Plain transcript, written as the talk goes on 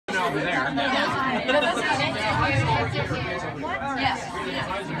over there. I'm down.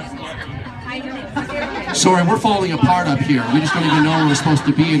 Sorry, we're falling apart up here. We just don't even know where we're supposed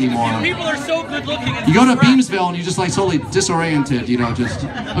to be anymore. People are so good looking. You go to Beamsville and you're just like totally disoriented, you know, just...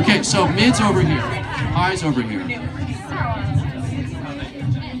 Okay, so mid's over here. High's over here.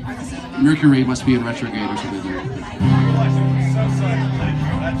 Mercury must be in retrograde or something here.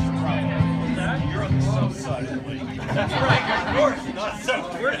 That's right, of course.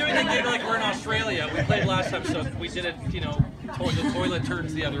 We're doing the gig like we're in Australia. We played last time, so we did it, you know, the toilet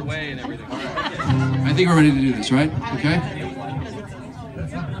turns the other way and everything. I think we're ready to do this, right? Okay?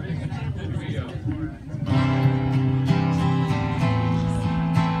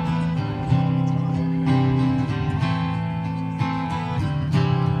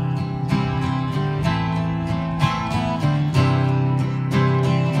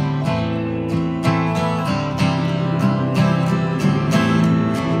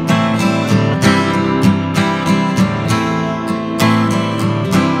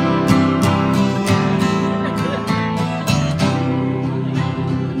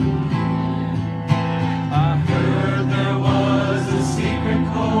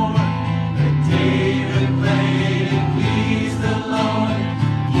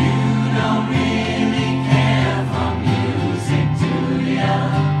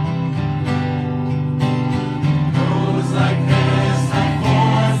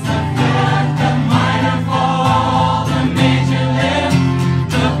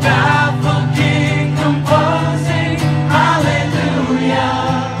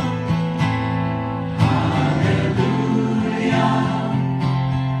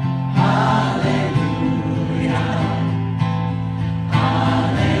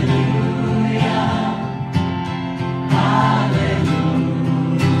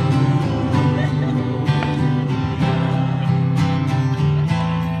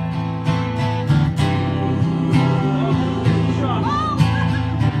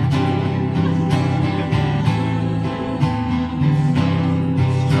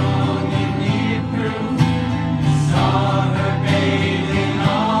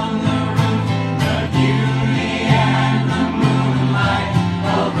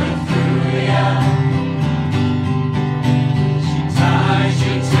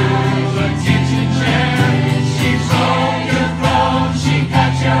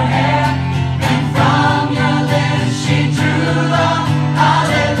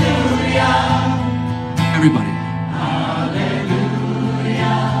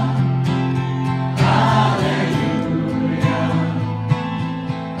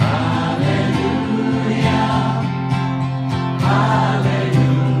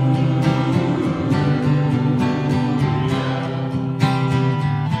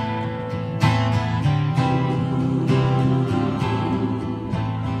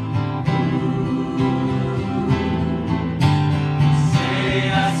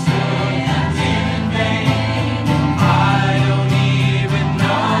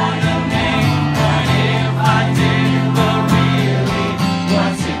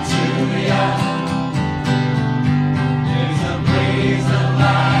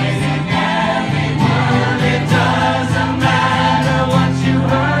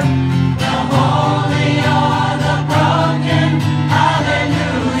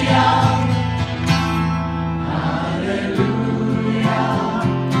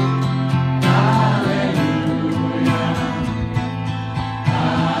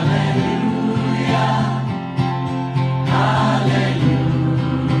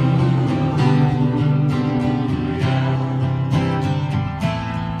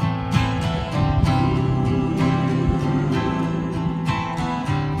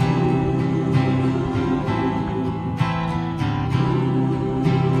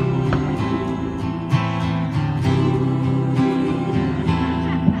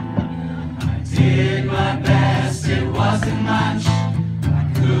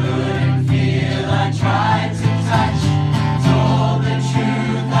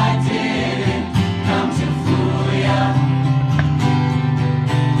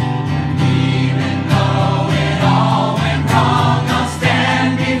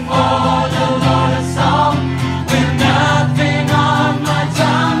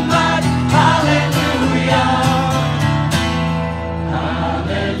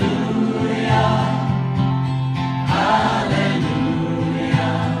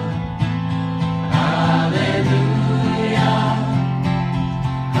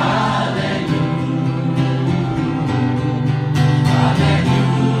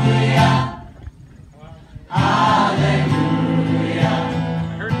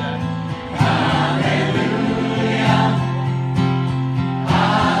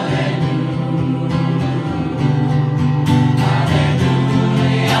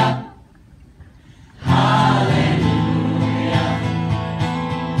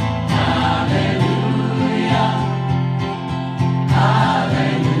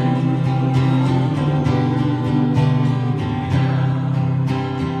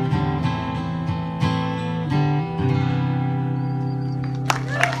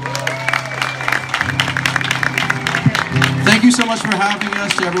 Thank you so much for having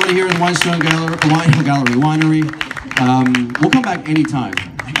us, to everybody here in the Winery. We'll come back anytime,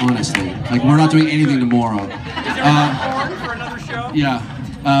 honestly. Like, we're not doing anything tomorrow. Is there corn for another show? Yeah.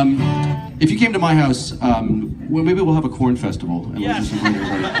 If you came to my house, well, maybe we'll have a corn festival. And Yes. we'll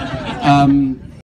just invite everybody.